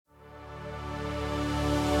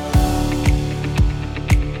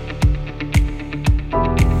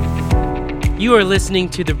You are listening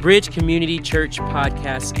to the Bridge Community Church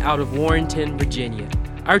podcast out of Warrenton, Virginia.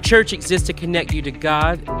 Our church exists to connect you to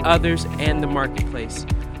God, others, and the marketplace.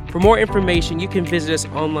 For more information, you can visit us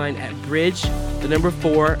online at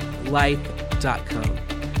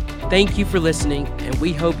bridge4life.com. Thank you for listening, and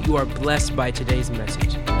we hope you are blessed by today's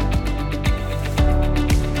message.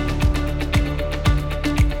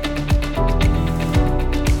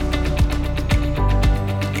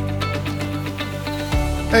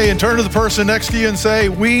 Hey, and turn to the person next to you and say,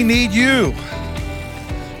 we need you.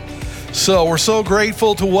 So we're so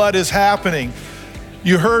grateful to what is happening.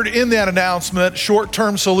 You heard in that announcement,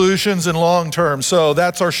 short-term solutions and long-term. So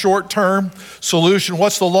that's our short-term solution.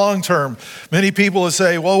 What's the long-term? Many people will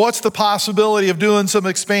say, well, what's the possibility of doing some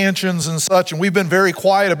expansions and such? And we've been very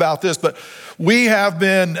quiet about this, but we have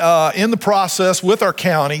been in the process with our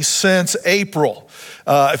county since April.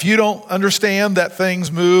 If you don't understand that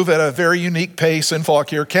things move at a very unique pace in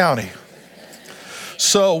Fauquier County.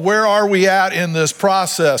 So where are we at in this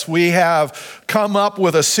process? We have come up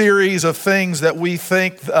with a series of things that we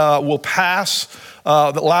think will pass,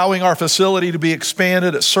 allowing our facility to be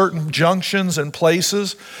expanded at certain junctions and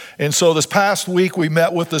places. And so this past week we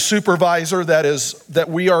met with the supervisor that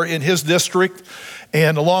we are in his district,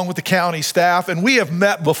 and along with the county staff. And we have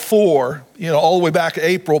met before, all the way back to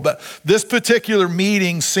April, but this particular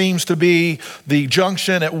meeting seems to be the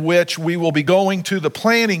junction at which we will be going to the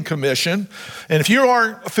Planning Commission. And if you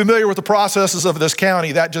aren't familiar with the processes of this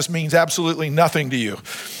county, that just means absolutely nothing to you.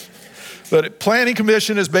 But Planning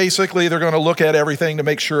Commission is basically, they're going to look at everything to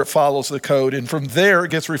make sure it follows the code. And from there,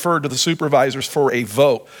 it gets referred to the supervisors for a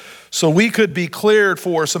vote. So we could be cleared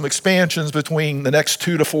for some expansions between the next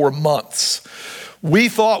 2 to 4 months. We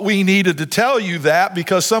thought we needed to tell you that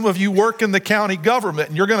because some of you work in the county government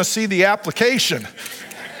and you're going to see the application.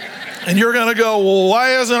 And you're going to go, well, why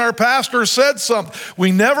hasn't our pastor said something?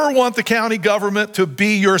 We never want the county government to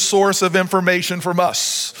be your source of information from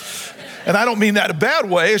us. And I don't mean that in a bad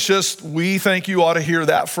way. It's just we think you ought to hear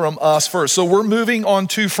that from us first. So we're moving on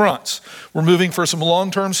 2 fronts. We're moving for some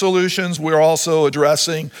long-term solutions. We're also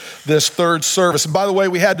addressing this third service. And by the way,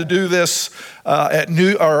 we had to do this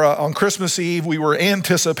on Christmas Eve. We were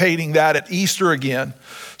anticipating that at Easter again.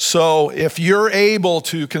 So if you're able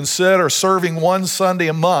to consider serving one Sunday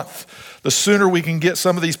a month, the sooner we can get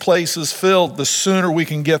some of these places filled, the sooner we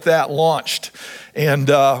can get that launched.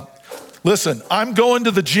 And listen, I'm going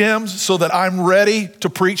to the gym so that I'm ready to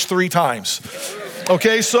preach 3 times.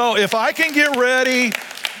 Okay, so if I can get ready,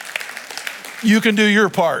 you can do your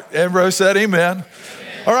part. Everybody said amen.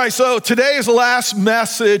 All right, so today is the last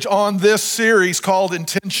message on this series called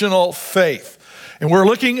Intentional Faith. And we're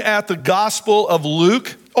looking at the Gospel of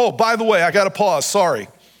Luke. Oh, by the way, I got to pause, sorry.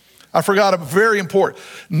 I forgot, very important.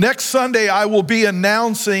 Next Sunday, I will be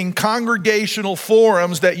announcing congregational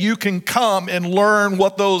forums that you can come and learn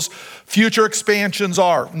what those future expansions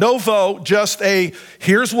are. No vote, just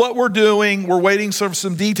here's what we're doing. We're waiting for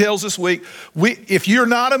some details this week. If you're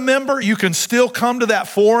not a member, you can still come to that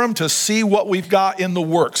forum to see what we've got in the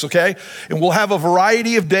works, okay? And we'll have a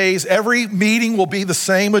variety of days. Every meeting will be the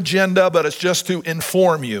same agenda, but it's just to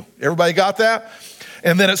inform you. Everybody got that?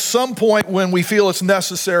 And then at some point when we feel it's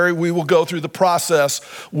necessary, we will go through the process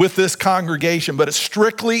with this congregation. But it's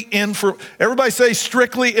strictly, everybody say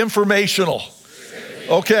strictly informational.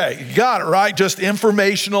 Okay, you got it, right? Just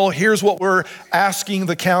informational. Here's what we're asking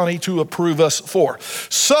the county to approve us for.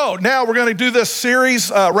 So now we're going to do this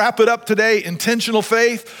series, wrap it up today, Intentional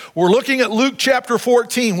Faith. We're looking at Luke chapter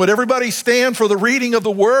 14. Would everybody stand for the reading of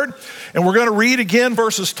the word? And we're going to read again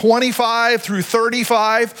verses 25 through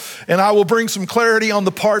 35, and I will bring some clarity on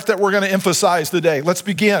the part that we're going to emphasize today. Let's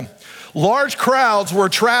begin. Large crowds were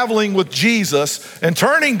traveling with Jesus, and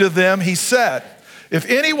turning to them, he said, if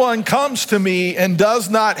anyone comes to me and does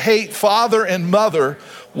not hate father and mother,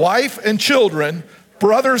 wife and children,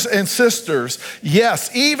 brothers and sisters, yes,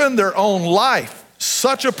 even their own life,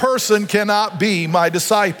 such a person cannot be my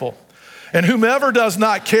disciple. And whomever does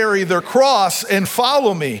not carry their cross and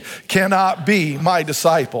follow me cannot be my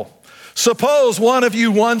disciple. Suppose one of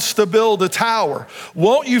you wants to build a tower.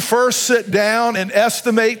 Won't you first sit down and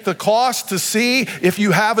estimate the cost to see if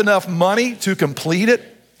you have enough money to complete it?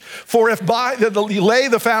 For if you lay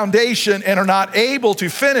the foundation and are not able to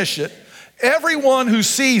finish it, everyone who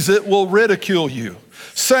sees it will ridicule you,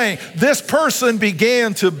 saying, this person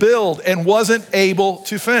began to build and wasn't able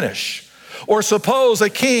to finish. Or suppose a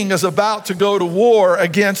king is about to go to war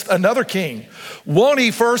against another king. Won't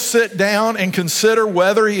he first sit down and consider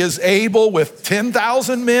whether he is able with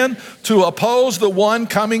 10,000 men to oppose the one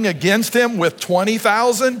coming against him with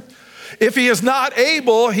 20,000? If he is not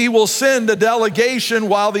able, he will send a delegation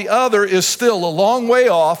while the other is still a long way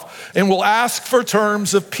off and will ask for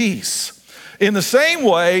terms of peace. In the same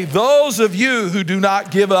way, those of you who do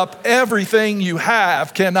not give up everything you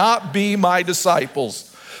have cannot be my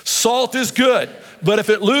disciples. Salt is good, but if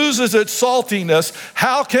it loses its saltiness,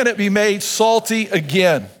 how can it be made salty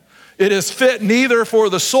again? It is fit neither for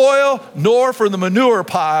the soil nor for the manure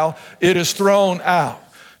pile. It is thrown out.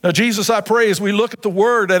 Now, Jesus, I pray as we look at the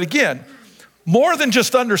word that, again, more than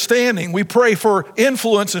just understanding, we pray for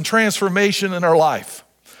influence and transformation in our life.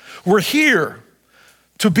 We're here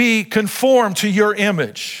to be conformed to your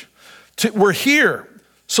image. We're here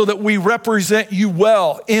so that we represent you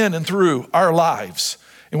well in and through our lives.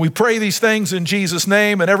 And we pray these things in Jesus'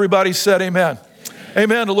 name, and everybody said amen.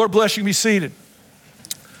 Amen. The Lord bless you. Be seated.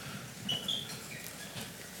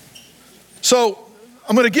 So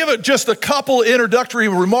I'm going to give it just a couple introductory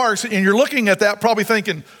remarks, and you're looking at that probably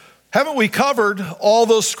thinking, haven't we covered all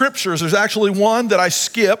those scriptures? There's actually one that I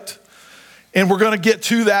skipped, and we're going to get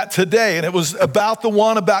to that today, and it was about the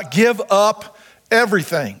one about give up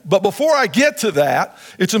everything. But before I get to that,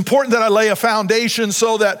 it's important that I lay a foundation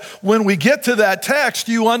so that when we get to that text,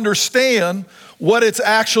 you understand what it's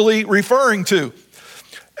actually referring to.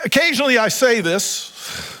 Occasionally I say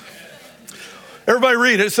this. Everybody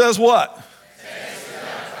read it. It says what?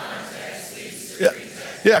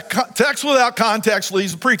 Text without context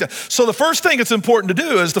leads to pretext. So the first thing it's important to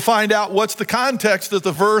do is to find out what's the context that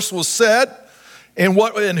the verse was said and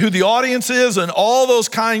who the audience is and all those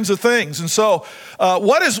kinds of things. And so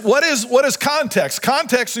what is context?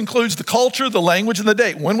 Context includes the culture, the language, and the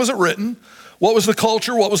date. When was it written? What was the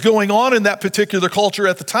culture? What was going on in that particular culture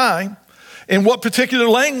at the time? And what particular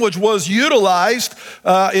language was utilized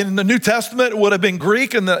in the New Testament? It would have been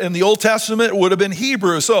Greek. In the Old Testament, it would have been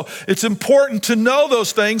Hebrew. So it's important to know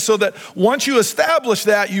those things so that once you establish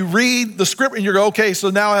that, you read the script and you go, okay, so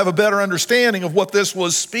now I have a better understanding of what this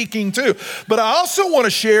was speaking to. But I also want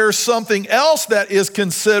to share something else that is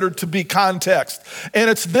considered to be context. And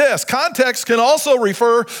it's this. Context can also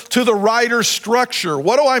refer to the writer's structure.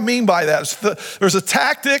 What do I mean by that? There's a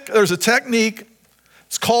tactic, there's a technique.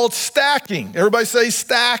 It's called stacking. Everybody say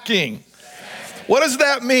stacking. What does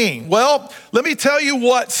that mean? Well, let me tell you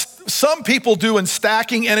what some people do in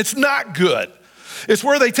stacking, and it's not good. It's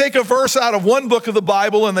where they take a verse out of one book of the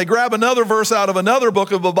Bible and they grab another verse out of another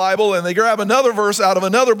book of the Bible and they grab another verse out of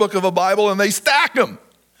another book of the Bible and they stack them.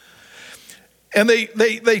 And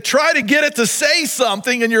they try to get it to say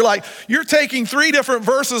something, and you're taking three different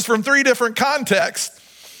verses from three different contexts.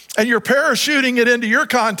 And you're parachuting it into your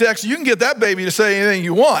context. You can get that baby to say anything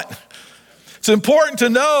you want. It's important to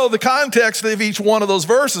know the context of each one of those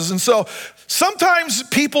verses. And so sometimes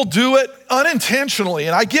people do it unintentionally,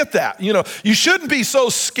 and I get that. You know, you shouldn't be so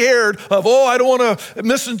scared of, I don't want to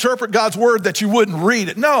misinterpret God's word that you wouldn't read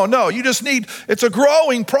it. No, you just it's a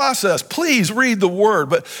growing process. Please read the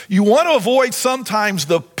word, but you want to avoid sometimes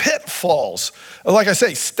the pitfalls. Like I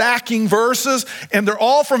say, stacking verses, and they're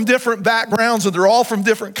all from different backgrounds and they're all from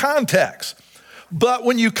different contexts. But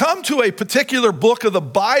when you come to a particular book of the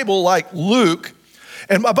Bible like Luke,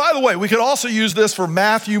 and by the way, we could also use this for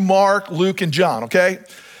Matthew, Mark, Luke, and John, okay?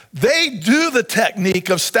 They do the technique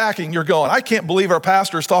of stacking. You're going, I can't believe our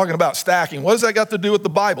pastor is talking about stacking. What does that got to do with the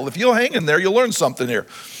Bible? If you'll hang in there, you'll learn something here,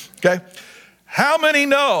 okay? How many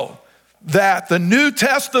know that the New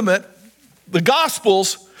Testament, the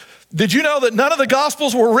Gospels, did you know that none of the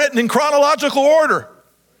Gospels were written in chronological order?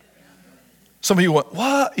 Some of you went,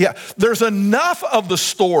 what? Yeah, there's enough of the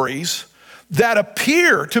stories that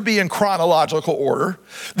appear to be in chronological order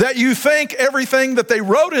that you think everything that they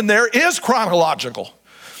wrote in there is chronological.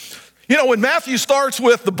 You know, when Matthew starts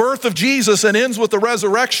with the birth of Jesus and ends with the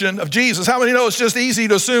resurrection of Jesus, how many know it's just easy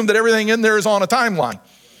to assume that everything in there is on a timeline?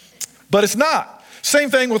 But it's not.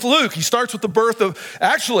 Same thing with Luke. He starts with the birth of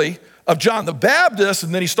John the Baptist,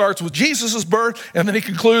 and then he starts with Jesus' birth, and then he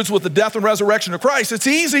concludes with the death and resurrection of Christ. It's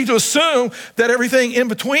easy to assume that everything in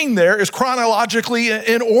between there is chronologically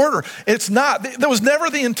in order. It's not. There was never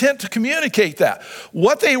the intent to communicate that.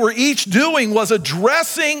 What they were each doing was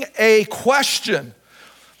addressing a question.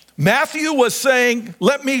 Matthew was saying,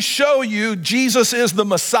 let me show you Jesus is the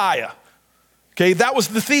Messiah. Okay, that was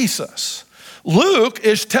the thesis. Luke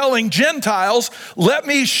is telling Gentiles, let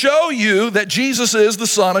me show you that Jesus is the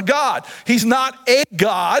Son of God. He's not a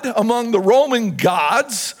God among the Roman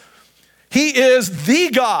gods. He is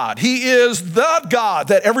the God. He is the God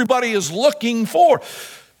that everybody is looking for.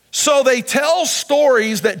 So they tell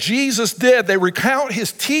stories that Jesus did. They recount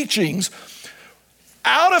his teachings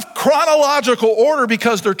out of chronological order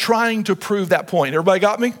because they're trying to prove that point. Everybody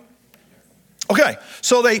got me? Okay,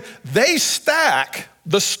 so they stack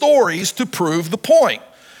the stories to prove the point.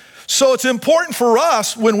 So it's important for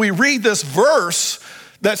us when we read this verse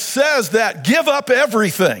that says that give up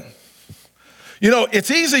everything. You know, it's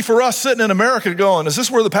easy for us sitting in America going, is this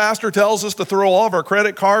where the pastor tells us to throw all of our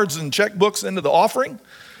credit cards and checkbooks into the offering?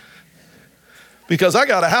 Because I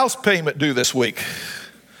got a house payment due this week.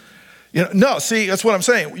 You know, no, see, that's what I'm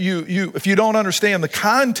saying. If you don't understand the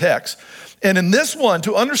context, and in this one,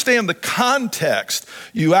 to understand the context,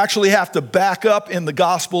 you actually have to back up in the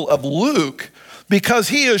Gospel of Luke, because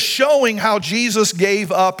he is showing how Jesus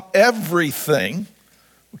gave up everything,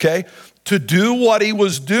 okay, to do what he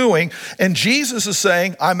was doing. And Jesus is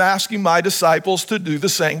saying, I'm asking my disciples to do the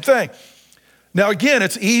same thing. Now, again,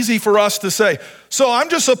 it's easy for us to say, so I'm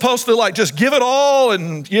just supposed to just give it all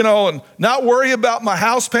and, and not worry about my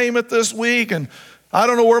house payment this week. And I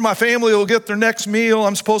don't know where my family will get their next meal.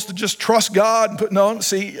 I'm supposed to just trust God.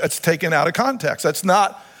 See, it's taken out of context. That's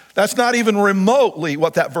not even remotely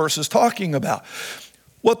what that verse is talking about.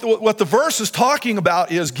 What the verse is talking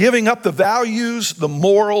about is giving up the values, the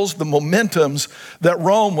morals, the momentums that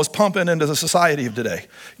Rome was pumping into the society of today.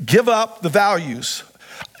 Give up the values.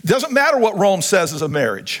 It doesn't matter what Rome says is a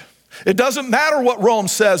marriage. It doesn't matter what Rome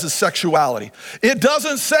says is sexuality. It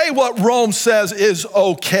doesn't say what Rome says is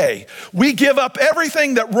okay. We give up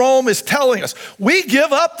everything that Rome is telling us. We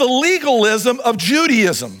give up the legalism of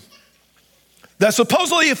Judaism. That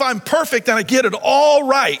supposedly if I'm perfect and I get it all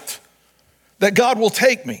right, that God will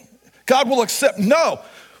take me. God will accept. No,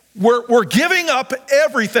 we're giving up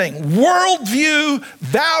everything. Worldview,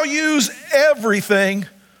 values, everything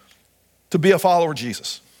to be a follower of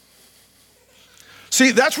Jesus.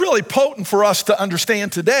 See, that's really potent for us to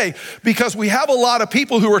understand today, because we have a lot of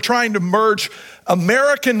people who are trying to merge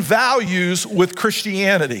American values with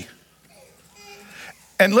Christianity.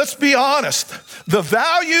 And let's be honest, the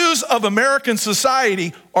values of American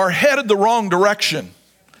society are headed the wrong direction.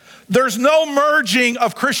 There's no merging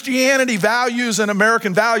of Christianity values and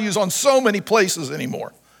American values on so many places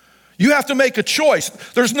anymore. You have to make a choice.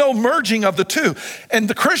 There's no merging of the two. And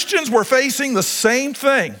the Christians were facing the same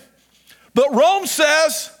thing. But Rome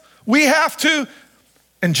says we have to,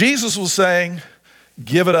 and Jesus was saying,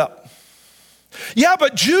 give it up. Yeah,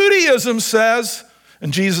 but Judaism says,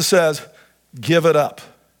 and Jesus says, give it up.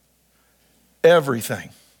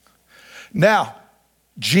 Everything. Now,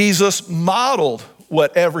 Jesus modeled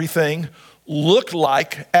what everything looked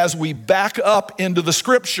like as we back up into the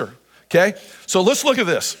scripture, okay? So let's look at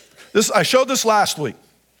this. I showed this last week.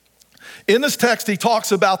 In this text, he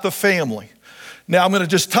talks about the family. Now, I'm going to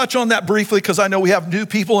just touch on that briefly because I know we have new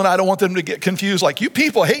people and I don't want them to get confused, like, you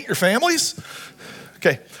people hate your families?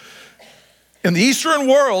 Okay. In the Eastern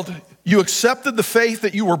world, you accepted the faith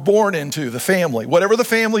that you were born into, the family. Whatever the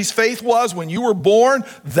family's faith was when you were born,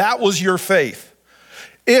 that was your faith.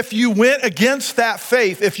 If you went against that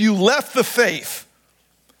faith, if you left the faith,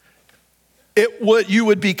 you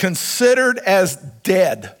would be considered as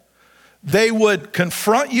dead. They would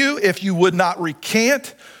confront you if you would not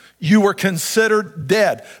recant. You were considered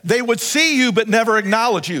dead. They would see you but never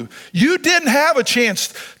acknowledge you. You didn't have a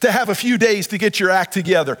chance to have a few days to get your act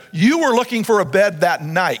together. You were looking for a bed that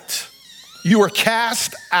night. You were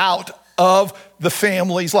cast out of the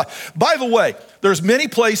family's life. By the way, there's many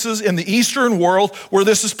places in the Eastern world where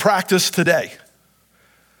this is practiced today.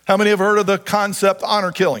 How many have heard of the concept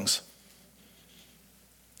honor killings?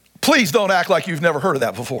 Please don't act like you've never heard of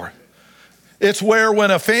that before. It's where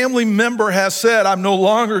when a family member has said, I'm no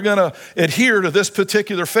longer going to adhere to this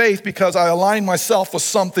particular faith because I align myself with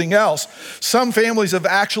something else. Some families have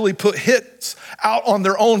actually put hits out on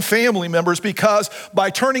their own family members because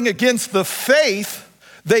by turning against the faith,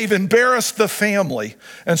 they've embarrassed the family.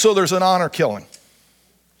 And so there's an honor killing.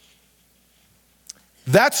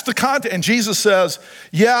 That's the content. And Jesus says,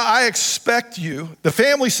 yeah, I expect you. The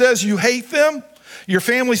family says you hate them. Your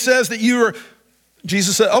family says that you are.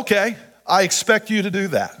 Jesus said, okay, I expect you to do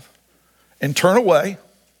that. And turn away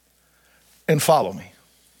and follow me.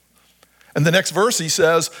 And the next verse he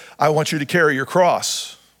says, I want you to carry your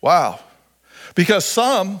cross. Wow. Because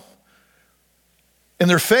some in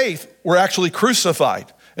their faith were actually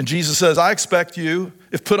crucified. And Jesus says, I expect you,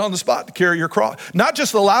 if put on the spot, to carry your cross. Not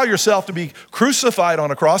just allow yourself to be crucified on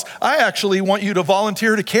a cross, I actually want you to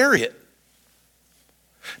volunteer to carry it.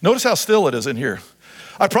 Notice how still it is in here.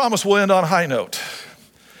 I promise we'll end on a high note.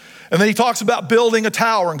 And then he talks about building a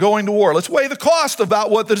tower and going to war. Let's weigh the cost about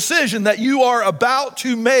what the decision that you are about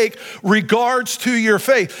to make regards to your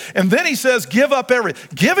faith. And then he says, give up everything.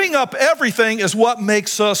 Giving up everything is what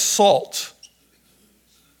makes us salt.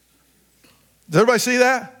 Does everybody see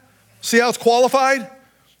that? See how it's qualified?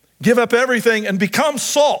 Give up everything and become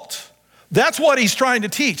salt. That's what he's trying to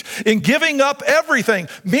teach. In giving up everything,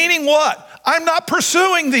 meaning what? I'm not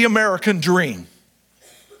pursuing the American dream.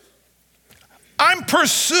 I'm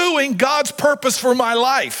pursuing God's purpose for my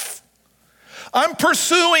life. I'm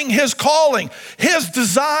pursuing his calling, his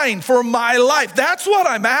design for my life. That's what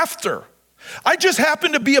I'm after. I just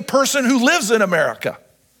happen to be a person who lives in America.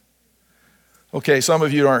 Okay, some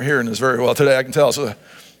of you aren't hearing this very well today, I can tell.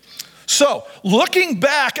 So, looking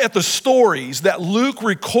back at the stories that Luke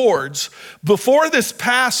records before this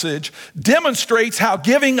passage demonstrates how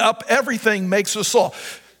giving up everything makes us all.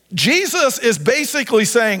 Jesus is basically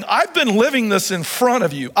saying, I've been living this in front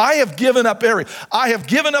of you. I have given up I have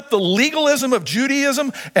given up the legalism of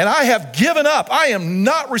Judaism, and I have given up. I am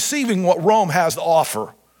not receiving what Rome has to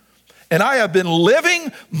offer. And I have been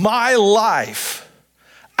living my life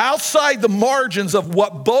outside the margins of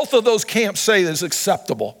what both of those camps say is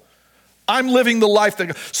acceptable. I'm living the life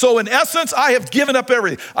that, so in essence, I have given up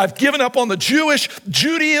everything. I've given up on the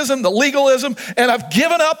Judaism, the legalism, and I've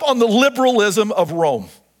given up on the liberalism of Rome.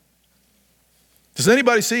 Does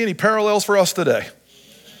anybody see any parallels for us today?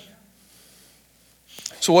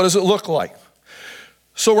 So what does it look like?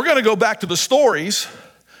 So we're going to go back to the stories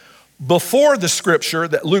before the scripture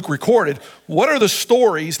that Luke recorded. What are the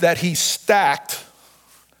stories that he stacked?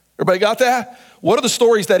 Everybody got that? What are the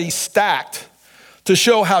stories that he stacked to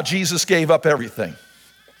show how Jesus gave up everything?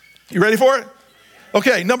 You ready for it?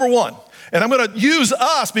 Okay, number one. And I'm going to use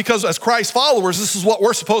us because as Christ followers, this is what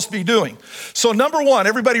we're supposed to be doing. So number one,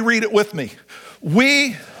 everybody read it with me.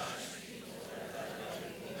 We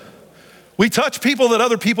touch people that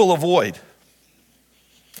other people avoid.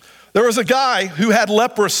 There was a guy who had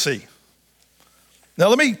leprosy. Now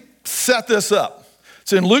let me set this up.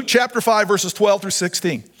 It's in Luke chapter 5, verses 12 through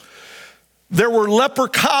 16. There were leper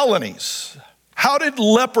colonies. How did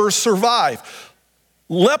lepers survive?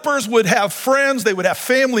 Lepers would have friends, they would have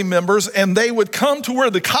family members, and they would come to where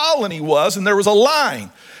the colony was, and there was a line.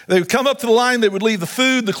 They would come up to the line, they would leave the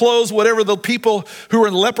food, the clothes, whatever the people who were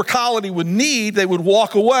in the leper colony would need, they would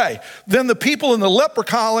walk away. Then the people in the leper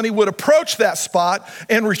colony would approach that spot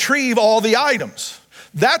and retrieve all the items.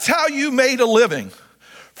 That's how you made a living.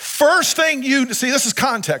 First thing you see, this is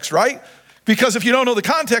context, right? Because if you don't know the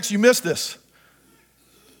context, you miss this.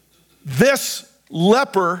 This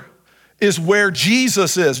leper is where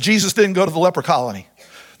Jesus is. Jesus didn't go to the leper colony.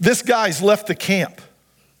 This guy's left the camp.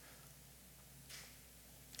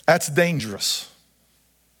 That's dangerous.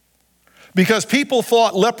 Because people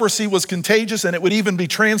thought leprosy was contagious and it would even be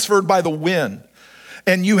transferred by the wind.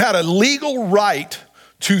 And you had a legal right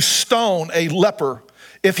to stone a leper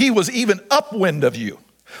if he was even upwind of you.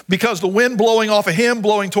 Because the wind blowing off of him,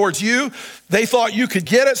 blowing towards you, they thought you could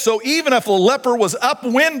get it. So even if the leper was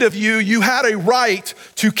upwind of you, you had a right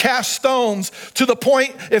to cast stones to the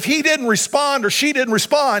point if he didn't respond or she didn't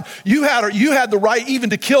respond, you had the right even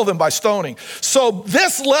to kill them by stoning. So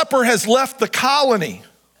this leper has left the colony.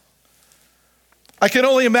 I can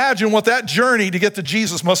only imagine what that journey to get to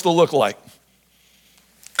Jesus must have looked like.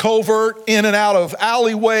 Covert, in and out of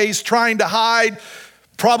alleyways, trying to hide,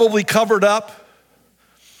 probably covered up.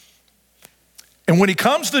 And when he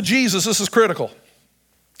comes to Jesus, this is critical.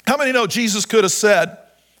 How many know Jesus could have said,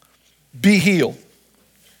 be healed?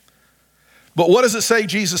 But what does it say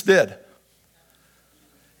Jesus did?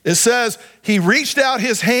 It says he reached out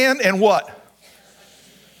his hand and what?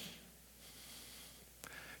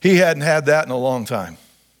 He hadn't had that in a long time.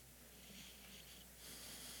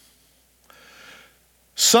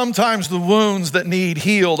 Sometimes the wounds that need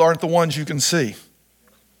healed aren't the ones you can see.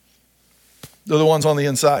 They're the ones on the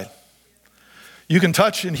inside. You can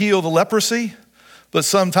touch and heal the leprosy, but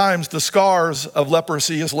sometimes the scars of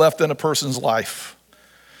leprosy is left in a person's life.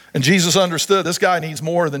 And Jesus understood this guy needs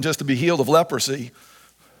more than just to be healed of leprosy.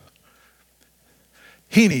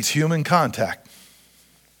 He needs human contact.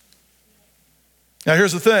 Now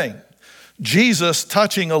here's the thing. Jesus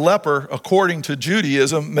touching a leper, according to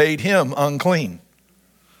Judaism, made him unclean.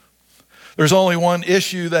 There's only one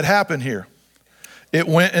issue that happened here. It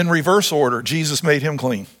went in reverse order. Jesus made him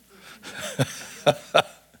clean.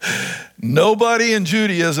 Nobody in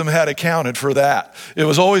Judaism had accounted for that. It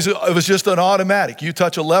was just an automatic. You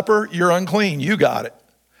touch a leper, you're unclean. You got it.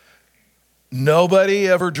 Nobody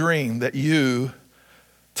ever dreamed that you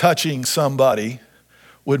touching somebody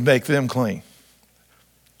would make them clean.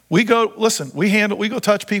 We go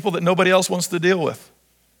touch people that nobody else wants to deal with.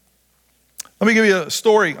 Let me give you a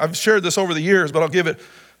story. I've shared this over the years, but I'll give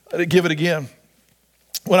it again.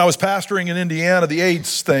 When I was pastoring in Indiana, the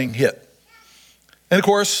AIDS thing hit. And of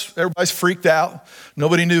course, everybody's freaked out.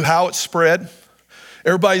 Nobody knew how it spread.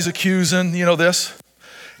 Everybody's accusing, this.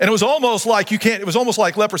 And it was almost like it was almost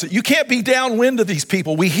like leprosy. You can't be downwind of these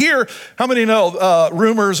people. We hear, how many know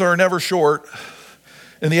rumors are never short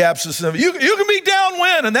in the absence of, you can be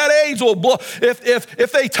downwind and that AIDS will blow.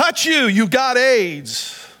 If they touch you, you got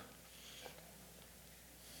AIDS.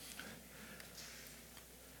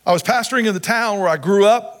 I was pastoring in the town where I grew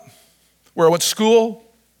up, where I went to school.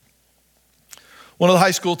 One of the high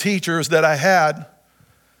school teachers that I had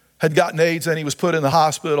gotten AIDS and he was put in the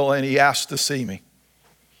hospital and he asked to see me.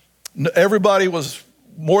 Everybody was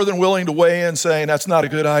more than willing to weigh in saying, that's not a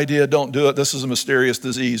good idea, don't do it. This is a mysterious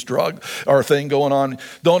disease, drug, or thing going on.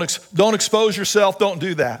 Don't expose yourself, don't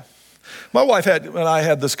do that. My wife and I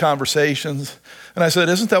had this conversation and I said,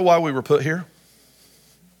 isn't that why we were put here?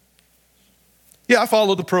 Yeah, I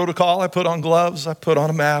followed the protocol. I put on gloves, I put on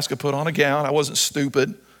a mask, I put on a gown. I wasn't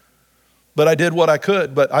stupid, but I did what I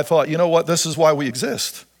could. But I thought, you know what, this is why we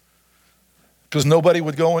exist. Because nobody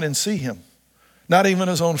would go in and see him. Not even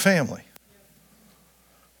his own family.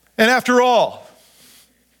 And after all,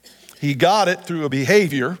 he got it through a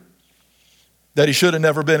behavior that he should have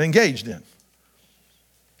never been engaged in.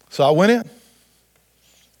 So I went in,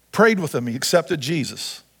 prayed with him, he accepted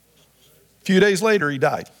Jesus. A few days later, he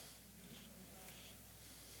died.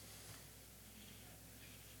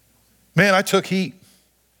 Man, I took heat.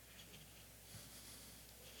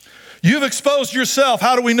 You've exposed yourself.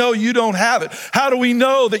 How do we know you don't have it? How do we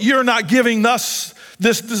know that you're not giving us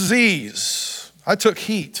this disease? I took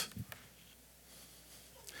heat.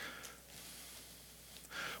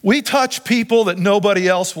 We touch people that nobody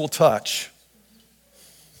else will touch.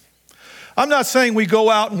 I'm not saying we go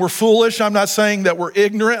out and we're foolish. I'm not saying that we're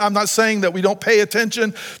ignorant. I'm not saying that we don't pay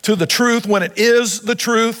attention to the truth when it is the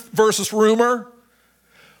truth versus rumor.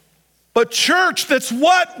 But church, that's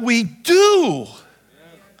what we do.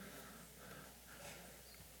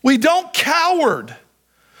 We don't coward.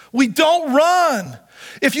 We don't run.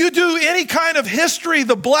 If you do any kind of history,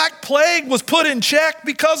 the Black Plague was put in check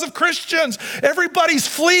because of Christians. Everybody's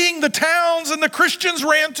fleeing the towns, and the Christians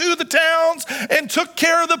ran to the towns and took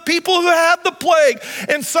care of the people who had the plague.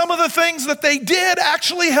 And some of the things that they did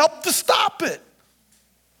actually helped to stop it.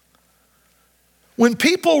 When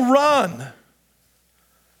people run,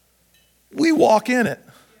 we walk in it.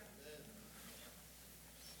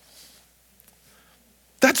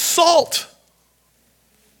 That's salt.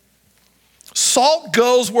 Salt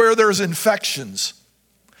goes where there's infections.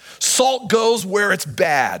 Salt goes where it's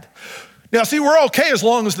bad. Now, see, we're okay as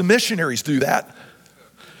long as the missionaries do that.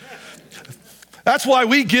 That's why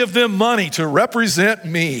we give them money to represent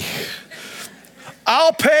me.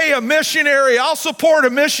 I'll pay a missionary, I'll support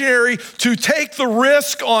a missionary to take the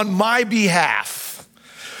risk on my behalf.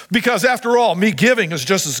 Because after all, me giving is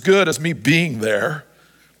just as good as me being there.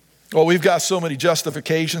 Well, we've got so many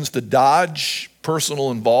justifications to dodge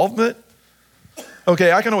personal involvement.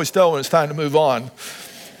 Okay, I can always tell when it's time to move on.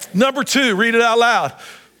 Number 2, read it out loud.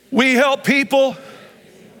 We help people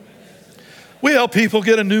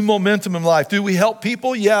get a new momentum in life. Do we help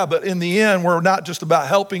people? Yeah, but in the end, we're not just about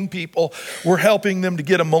helping people. We're helping them to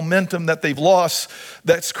get a momentum that they've lost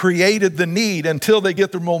that's created the need. Until they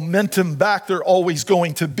get their momentum back, they're always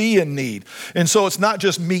going to be in need. And so it's not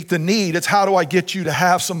just meet the need. It's how do I get you to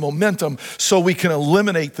have some momentum so we can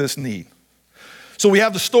eliminate this need. So we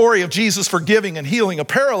have the story of Jesus forgiving and healing a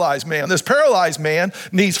paralyzed man. This paralyzed man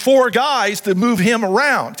needs 4 guys to move him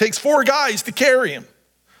around. It takes 4 guys to carry him.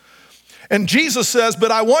 And Jesus says, but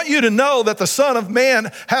I want you to know that the Son of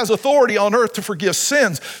Man has authority on earth to forgive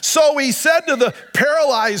sins. So he said to the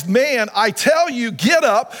paralyzed man, I tell you, get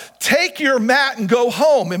up, take your mat and go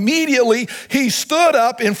home. Immediately he stood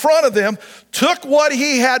up in front of them, took what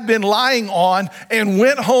he had been lying on, and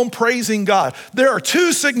went home praising God. There are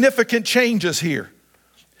 2 significant changes here.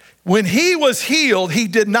 When he was healed, he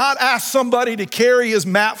did not ask somebody to carry his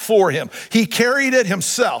mat for him. He carried it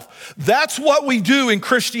himself. That's what we do in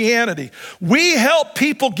Christianity. We help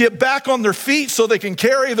people get back on their feet so they can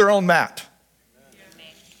carry their own mat.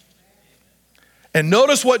 And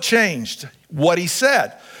notice what changed, what he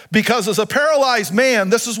said. Because as a paralyzed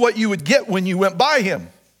man, this is what you would get when you went by him.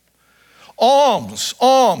 Alms,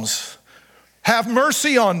 alms. Have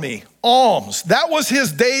mercy on me. Alms. That was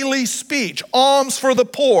his daily speech. Alms for the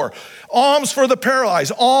poor. Alms for the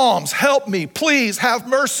paralyzed. Alms. Help me. Please have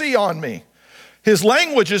mercy on me. His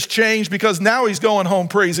language has changed because now he's going home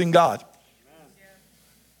praising God.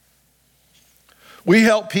 We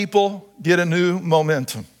help people get a new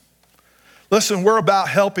momentum. Listen, we're about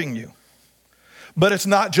helping you. But it's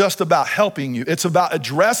not just about helping you. It's about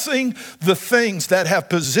addressing the things that have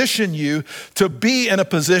positioned you to be in a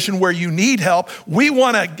position where you need help. We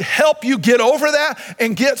want to help you get over that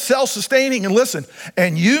and get self-sustaining. And listen,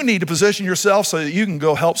 and you need to position yourself so that you can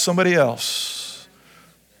go help somebody else.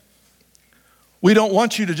 We don't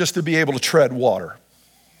want you to just to be able to tread water.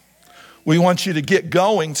 We want you to get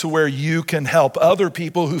going to where you can help other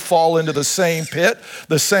people who fall into the same pit,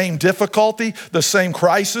 the same difficulty, the same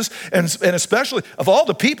crisis. And especially of all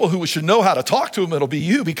the people who should know how to talk to them, it'll be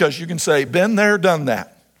you, because you can say, been there, done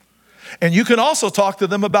that. And you can also talk to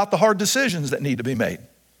them about the hard decisions that need to be made.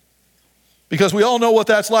 Because we all know what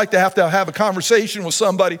that's like to have a conversation with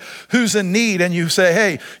somebody who's in need, and you say,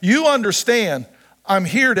 hey, you understand, I'm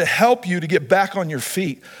here to help you to get back on your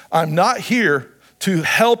feet. I'm not here to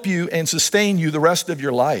help you and sustain you the rest of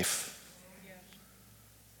your life.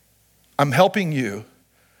 I'm helping you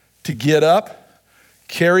to get up,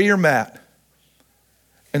 carry your mat,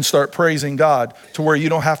 and start praising God to where you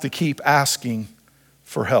don't have to keep asking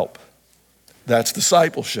for help. That's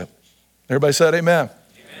discipleship. Everybody said amen.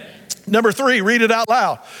 Amen. Number 3, read it out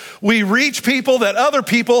loud. We reach people that other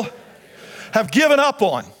people have given up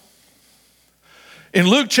on. In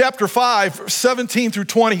Luke chapter 5, 17 through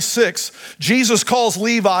 26, Jesus calls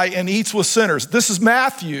Levi and eats with sinners. This is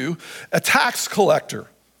Matthew, a tax collector.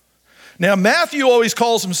 Now, Matthew always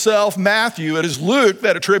calls himself Matthew. It is Luke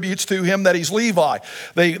that attributes to him that he's Levi.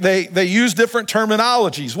 They use different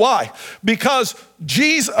terminologies. Why? Because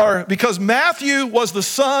Matthew was the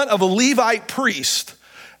son of a Levite priest,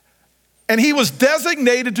 and he was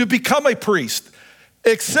designated to become a priest,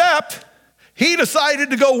 except he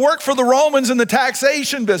decided to go work for the Romans in the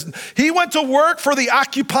taxation business. He went to work for the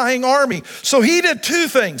occupying army. So he did 2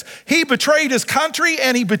 things. He betrayed his country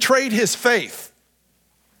and he betrayed his faith.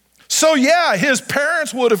 So yeah, his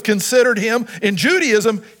parents would have considered him, in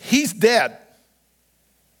Judaism, he's dead.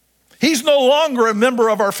 He's no longer a member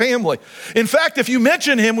of our family. In fact, if you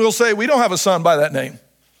mention him, we'll say, we don't have a son by that name.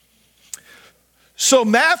 So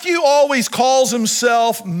Matthew always calls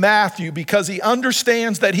himself Matthew because he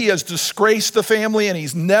understands that he has disgraced the family, and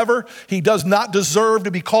he does not deserve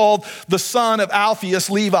to be called the son of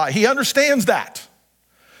Alphaeus Levi. He understands that.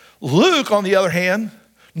 Luke, on the other hand,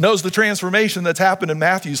 knows the transformation that's happened in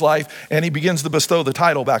Matthew's life, and he begins to bestow the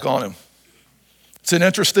title back on him. It's an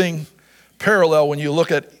interesting parallel when you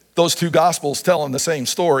look at those 2 gospels telling the same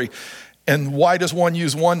story, and why does one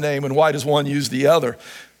use one name and why does one use the other?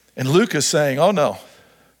 And Luke is saying, oh no,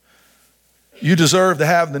 you deserve to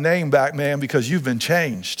have the name back, man, because you've been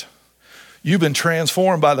changed. You've been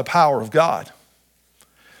transformed by the power of God.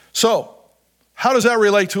 So, how does that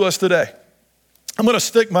relate to us today? I'm going to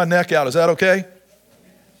stick my neck out. Is that okay?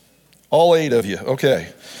 All 8 of you, okay.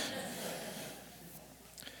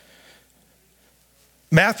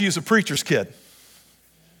 Matthew's a preacher's kid.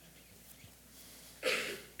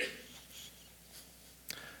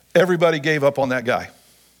 Everybody gave up on that guy.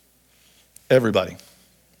 Everybody,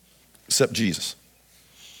 except Jesus.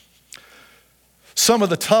 Some of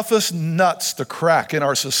the toughest nuts to crack in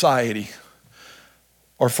our society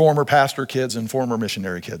are former pastor kids and former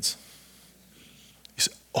missionary kids. You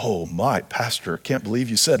say, oh my, pastor, can't believe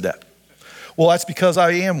you said that. Well, that's because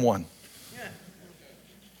I am one.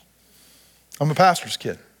 I'm a pastor's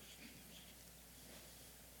kid.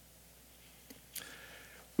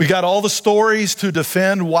 We got all the stories to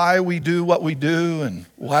defend why we do what we do and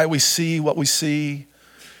why we see what we see.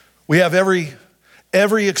 We have every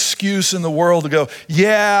excuse in the world to go,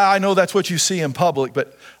 yeah, I know that's what you see in public,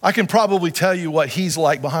 but I can probably tell you what he's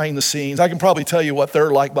like behind the scenes. I can probably tell you what they're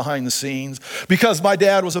like behind the scenes. Because my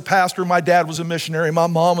dad was a pastor, my dad was a missionary, my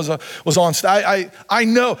mom was on stage. I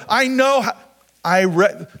know.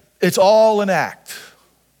 It's all an act.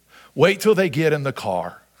 Wait till they get in the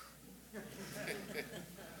car.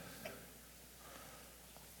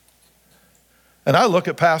 And I look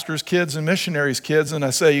at pastors' kids and missionaries' kids and I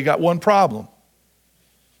say, you got one problem.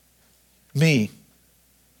 Me.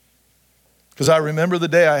 Because I remember the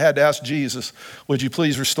day I had to ask Jesus, would you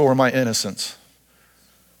please restore my innocence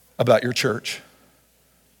about your church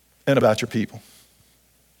and about your people?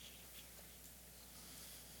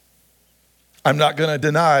 I'm not going to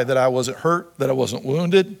deny that I wasn't hurt, that I wasn't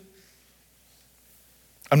wounded.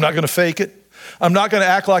 I'm not going to fake it. I'm not going to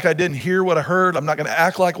act like I didn't hear what I heard. I'm not going to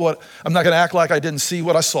act like I didn't see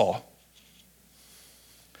what I saw.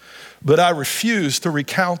 But I refuse to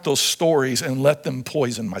recount those stories and let them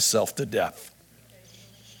poison myself to death.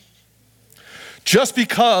 Just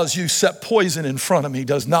because you set poison in front of me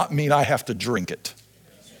does not mean I have to drink it.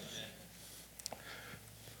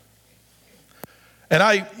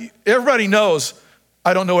 And everybody knows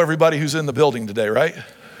I don't know everybody who's in the building today, right?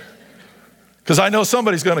 Because I know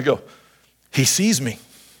somebody's going to go, he sees me.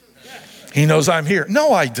 He knows I'm here.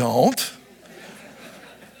 No, I don't.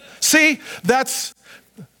 See, that's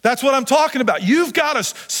what I'm talking about. You've got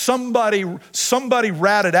somebody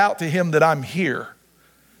ratted out to him that I'm here.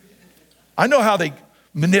 I know how they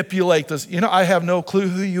manipulate this. You know, I have no clue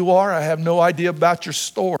who you are. I have no idea about your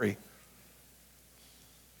story.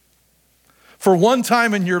 For one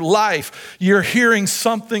time in your life, you're hearing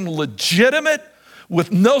something legitimate with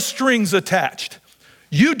no strings attached.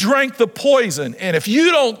 You drank the poison, and if you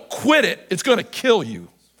don't quit it, it's going to kill you.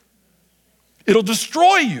 It'll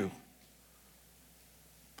destroy you.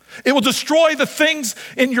 It will destroy the things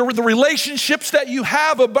in the relationships that you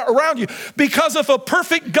have around you. Because if a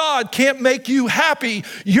perfect God can't make you happy,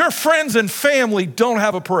 your friends and family don't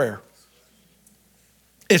have a prayer.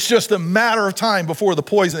 It's just a matter of time before the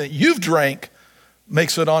poison that you've drank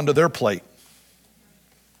makes it onto their plate.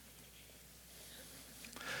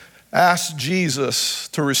 Ask Jesus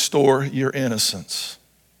to restore your innocence.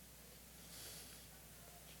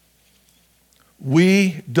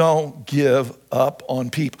 We don't give up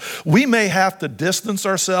on people. We may have to distance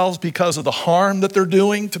ourselves because of the harm that they're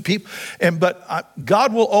doing to people, but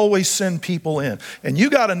God will always send people in. And you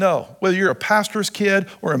got to know, whether you're a pastor's kid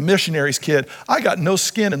or a missionary's kid, I got no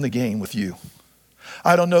skin in the game with you.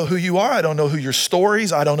 I don't know who you are. I don't know who your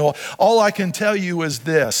stories. I don't know. All I can tell you is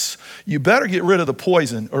this: you better get rid of the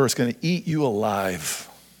poison or it's going to eat you alive.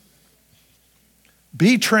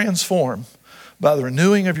 Be transformed by the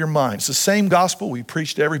renewing of your mind. It's the same gospel we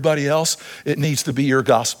preach to everybody else. It needs to be your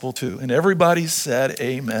gospel too. And everybody said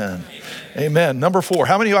amen. Amen. Number 4.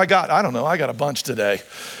 How many I got? I don't know. I got a bunch today.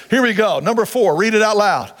 Here we go. Number 4. Read it out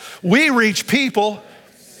loud. We reach people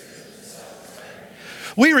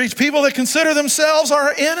that consider themselves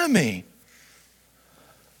our enemy.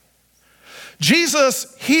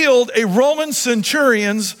 Jesus healed a Roman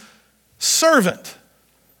centurion's servant.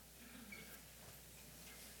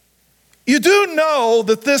 You do know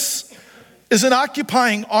that this is an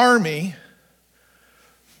occupying army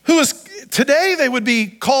who is, today they would be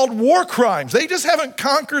called war crimes. They just haven't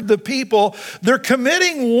conquered the people. They're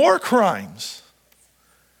committing war crimes.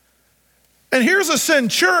 And here's a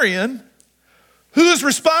centurion who is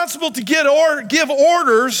responsible to give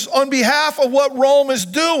orders on behalf of what Rome is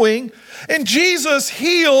doing. And Jesus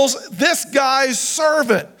heals this guy's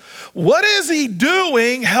servant. What is he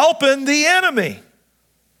doing helping the enemy?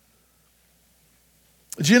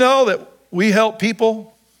 Did you know that we help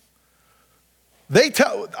people?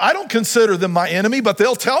 I don't consider them my enemy, but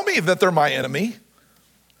they'll tell me that they're my enemy.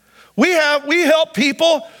 We help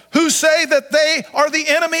people who say that they are the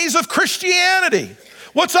enemies of Christianity.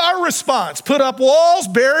 What's our response? Put up walls,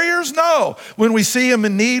 barriers? No. When we see them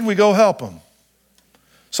in need, we go help them.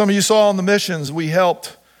 Some of you saw on the missions, we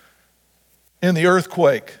helped in the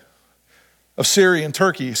earthquake of Syria and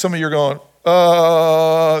Turkey. Some of you are going,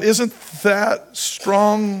 isn't that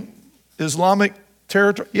strong Islamic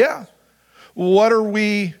territory? Yeah. What are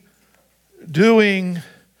we doing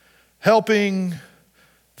helping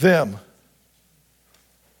them?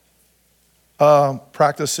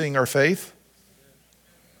 Practicing our faith.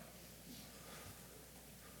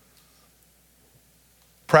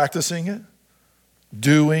 Practicing it.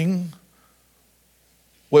 Doing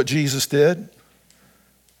what Jesus did.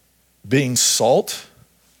 Being salt.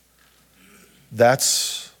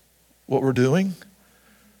 That's what we're doing.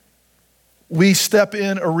 We step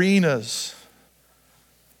in arenas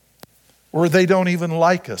where they don't even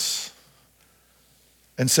like us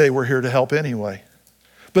and say, we're here to help anyway.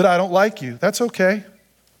 But I don't like you. That's okay.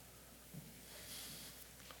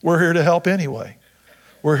 We're here to help anyway.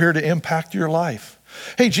 We're here to impact your life.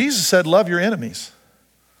 Hey, Jesus said, love your enemies.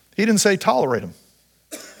 He didn't say tolerate them.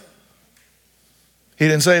 He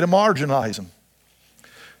didn't say to marginalize them.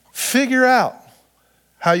 Figure out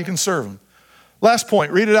how you can serve them. Last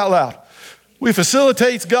point, read it out loud. We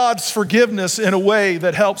facilitate God's forgiveness in a way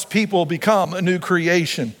that helps people become a new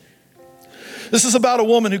creation. This is about a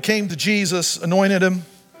woman who came to Jesus, anointed him,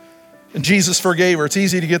 and Jesus forgave her. It's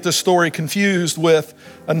easy to get this story confused with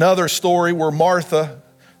another story where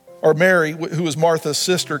Mary, who was Martha's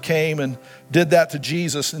sister, came and did that to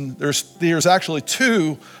Jesus. And there's actually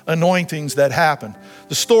 2 anointings that happened.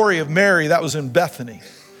 The story of Mary, that was in Bethany.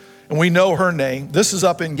 And we know her name. This is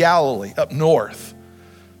up in Galilee, up north.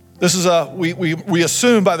 This is we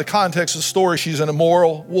assume by the context of the story, she's an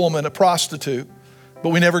immoral woman, a prostitute, but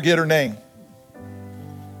we never get her name.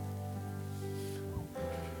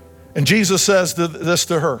 And Jesus says this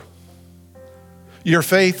to her: your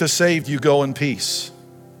faith has saved you, go in peace.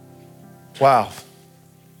 Wow.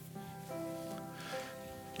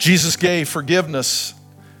 Jesus gave forgiveness,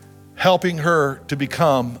 helping her to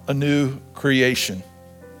become a new creation.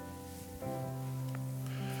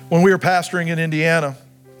 When we were pastoring in Indiana,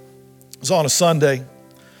 it was on a Sunday.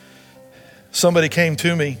 Somebody came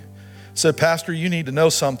to me, said, Pastor, you need to know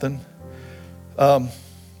something. I'm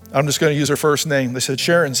just going to use her first name. They said,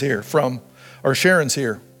 Sharon's here.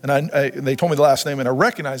 And they told me the last name, and I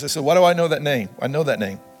recognized it. I said, why do I know that name? I know that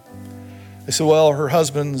name. They said, well, her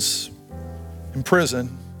husband's in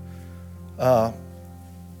prison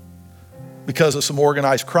because of some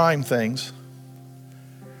organized crime things.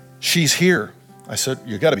 She's here. I said,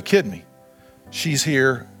 you got to be kidding me. She's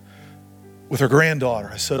here with her granddaughter.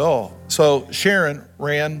 I said, oh. So Sharon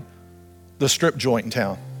ran the strip joint in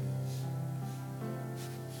town.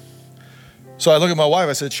 So I look at my wife,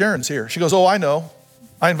 I said, Sharon's here. She goes, oh, I know.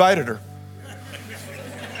 I invited her.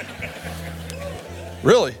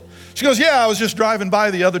 Really? She goes, yeah, I was just driving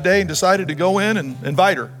by the other day and decided to go in and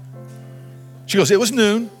invite her. She goes, it was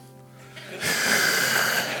noon.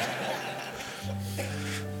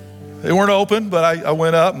 They weren't open, but I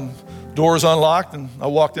went up and doors unlocked and I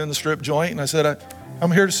walked in the strip joint and I said,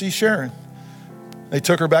 I'm here to see Sharon. They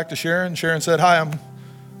took her back to Sharon. Sharon said, hi,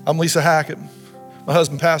 I'm Lisa Hackett. My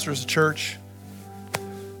husband pastors a church.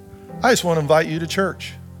 I just want to invite you to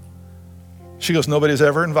church. She goes, nobody's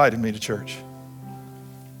ever invited me to church.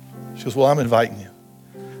 She goes, well, I'm inviting you.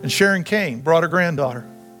 And Sharon came, brought her granddaughter.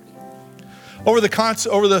 Over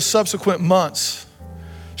the subsequent months,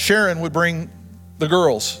 Sharon would bring the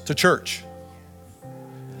girls to church.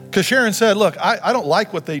 Because Sharon said, look, I don't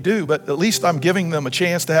like what they do, but at least I'm giving them a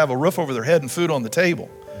chance to have a roof over their head and food on the table.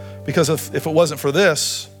 Because if it wasn't for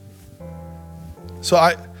this,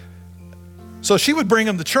 so she would bring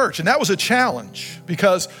them to church, and that was a challenge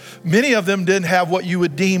because many of them didn't have what you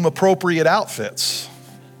would deem appropriate outfits.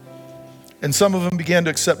 And some of them began to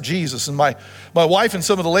accept Jesus. And my wife and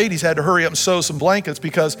some of the ladies had to hurry up and sew some blankets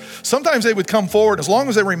because sometimes they would come forward. As long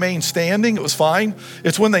as they remained standing, it was fine.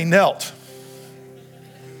 It's when they knelt.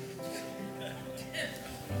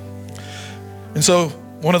 And so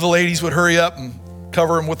one of the ladies would hurry up and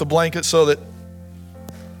cover them with the blanket so that,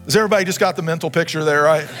 has everybody just got the mental picture there,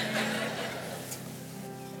 right?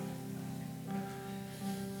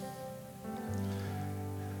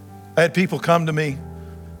 I had people come to me,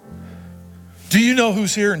 do you know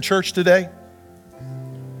who's here in church today?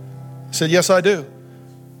 I said, yes, I do.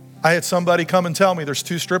 I had somebody come and tell me there's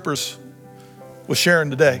 2 strippers with Sharon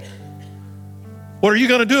today. What are you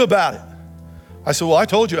going to do about it? I said, well, I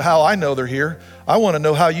told you how I know they're here. I want to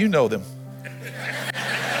know how you know them.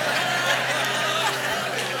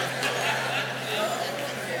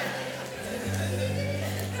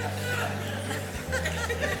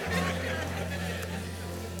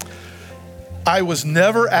 I was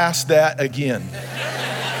never asked that again.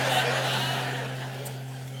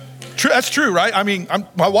 That's true, right? I mean,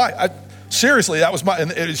 my wife, seriously, that was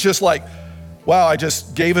and it's just like, wow, I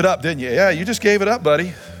just gave it up, didn't you? Yeah, you just gave it up,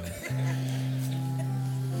 buddy.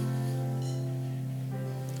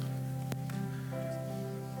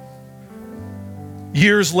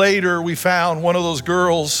 Years later, we found one of those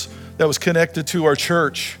girls that was connected to our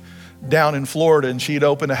church down in Florida, and she'd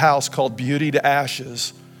opened a house called Beauty to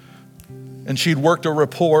Ashes. And she'd worked a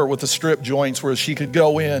rapport with the strip joints where she could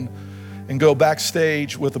go in and go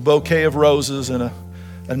backstage with a bouquet of roses and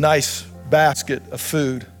a nice basket of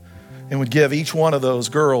food and would give each one of those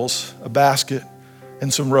girls a basket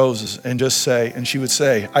and some roses and just say, and she would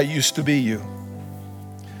say, I used to be you.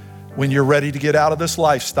 When you're ready to get out of this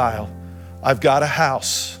lifestyle, I've got a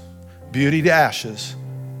house, Beauty to Ashes.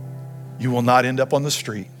 You will not end up on the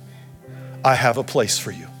street. I have a place for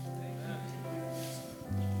you.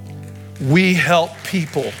 We help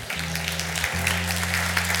people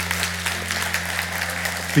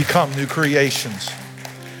become new creations.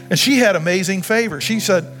 And she had amazing favor. She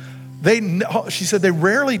said, they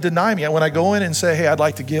rarely deny me. When I go in and say, hey, I'd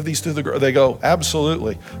like to give these to the girls, they go,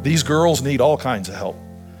 absolutely. These girls need all kinds of help.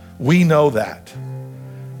 We know that.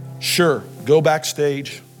 Sure, go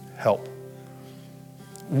backstage, help.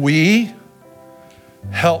 We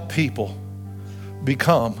help people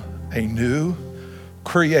become a new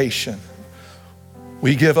creation.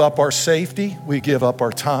 We give up our safety, we give up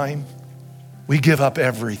our time, we give up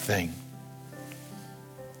everything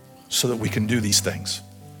so that we can do these things.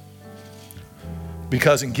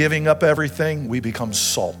 Because in giving up everything, we become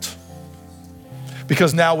salt.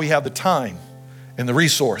 Because now we have the time and the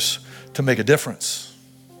resource to make a difference.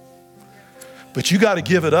 But you got to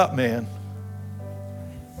give it up, man,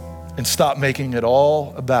 and stop making it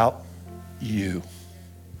all about you.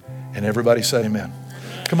 And everybody say amen.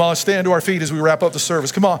 Come on, let's stand to our feet as we wrap up the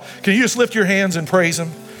service. Come on, can you just lift your hands and praise him?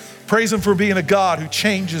 Praise him for being a God who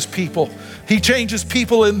changes people. He changes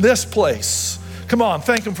people in this place. Come on,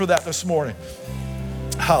 thank him for that this morning.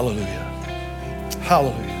 Hallelujah.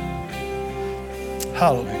 Hallelujah.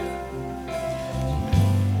 Hallelujah.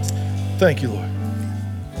 Thank you, Lord.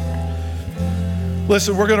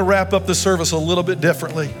 Listen, we're going to wrap up the service a little bit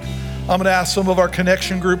differently. I'm going to ask some of our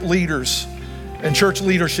connection group leaders and church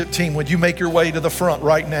leadership team, would you make your way to the front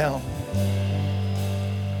right now?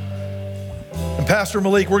 And Pastor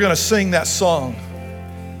Malik, we're going to sing that song.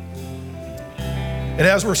 And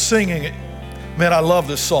as we're singing it, man, I love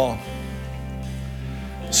this song.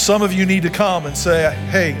 Some of you need to come and say,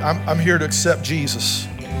 hey, I'm here to accept Jesus.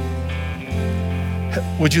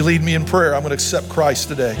 Would you lead me in prayer? I'm going to accept Christ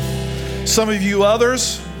today. Some of you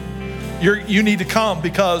others, you need to come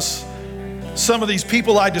because some of these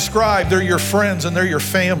people I described, they're your friends and they're your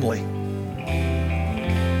family.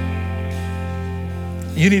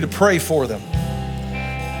 You need to pray for them.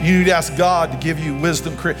 You need to ask God to give you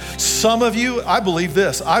wisdom. Some of you, I believe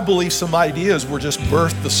this, I believe some ideas were just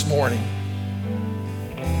birthed this morning.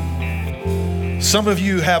 Some of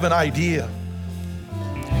you have an idea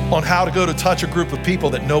on how to go to touch a group of people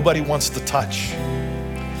that nobody wants to touch.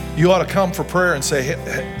 You ought to come for prayer and say,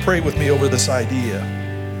 hey, pray with me over this idea.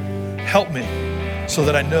 Help me so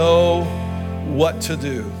that I know what to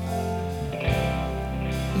do.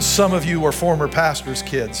 And some of you are former pastors'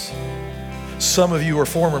 kids. Some of you are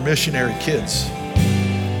former missionary kids.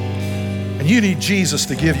 And you need Jesus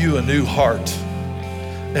to give you a new heart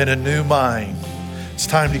and a new mind. It's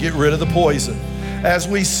time to get rid of the poison. As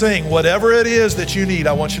we sing, whatever it is that you need,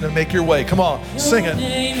 I want you to make your way. Come on, sing it.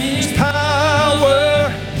 It's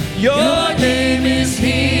power. Your name is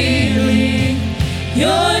healing.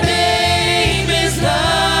 Your name is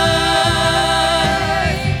life.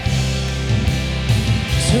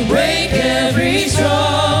 To break every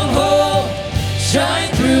stronghold, shine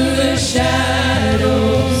through the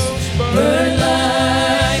shadows, burn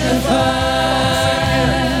like a fire.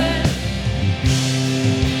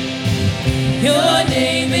 Your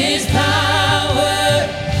name is power.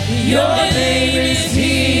 Your name is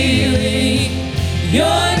healing.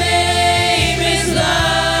 Your name is life.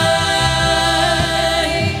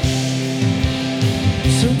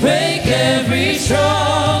 So break every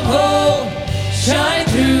stronghold, shine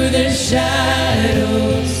through the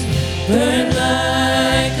shadows, burn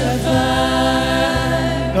like a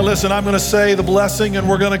fire. Now listen, I'm going to say the blessing and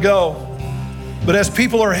we're going to go. But as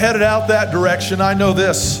people are headed out that direction, I know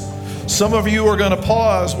this. Some of you are going to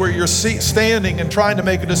pause where you're standing and trying to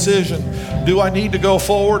make a decision. Do I need to go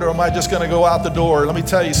forward or am I just going to go out the door? Let me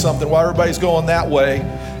tell you something. While everybody's going that way,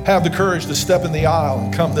 have the courage to step in the aisle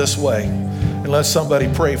and come this way and let somebody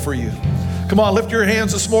pray for you. Come on, lift your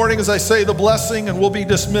hands this morning as I say the blessing and we'll be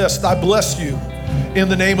dismissed. I bless you in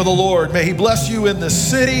the name of the Lord. May he bless you in this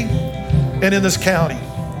city and in this county.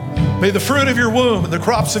 May the fruit of your womb and the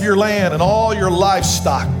crops of your land and all your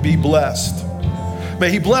livestock be blessed. May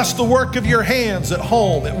he bless the work of your hands at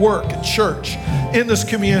home, at work, at church, in this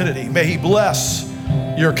community. May he bless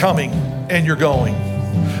your coming and your going.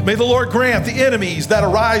 May the Lord grant the enemies that are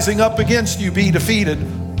rising up against you be defeated.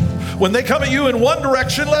 When they come at you in one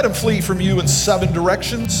direction, let them flee from you in 7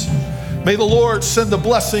 directions. May the Lord send a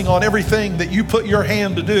blessing on everything that you put your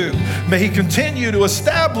hand to do. May he continue to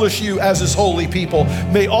establish you as his holy people.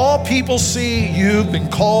 May all people see you've been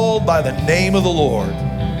called by the name of the Lord.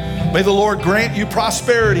 May the Lord grant you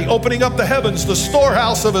prosperity, opening up the heavens, the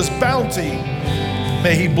storehouse of his bounty.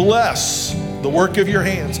 May he bless the work of your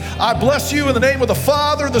hands. I bless you in the name of the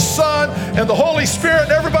Father, the Son, and the Holy Spirit.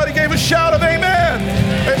 And everybody gave a shout of amen.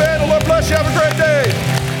 Amen. The Lord bless you. Have a great day.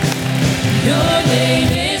 Your name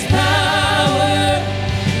is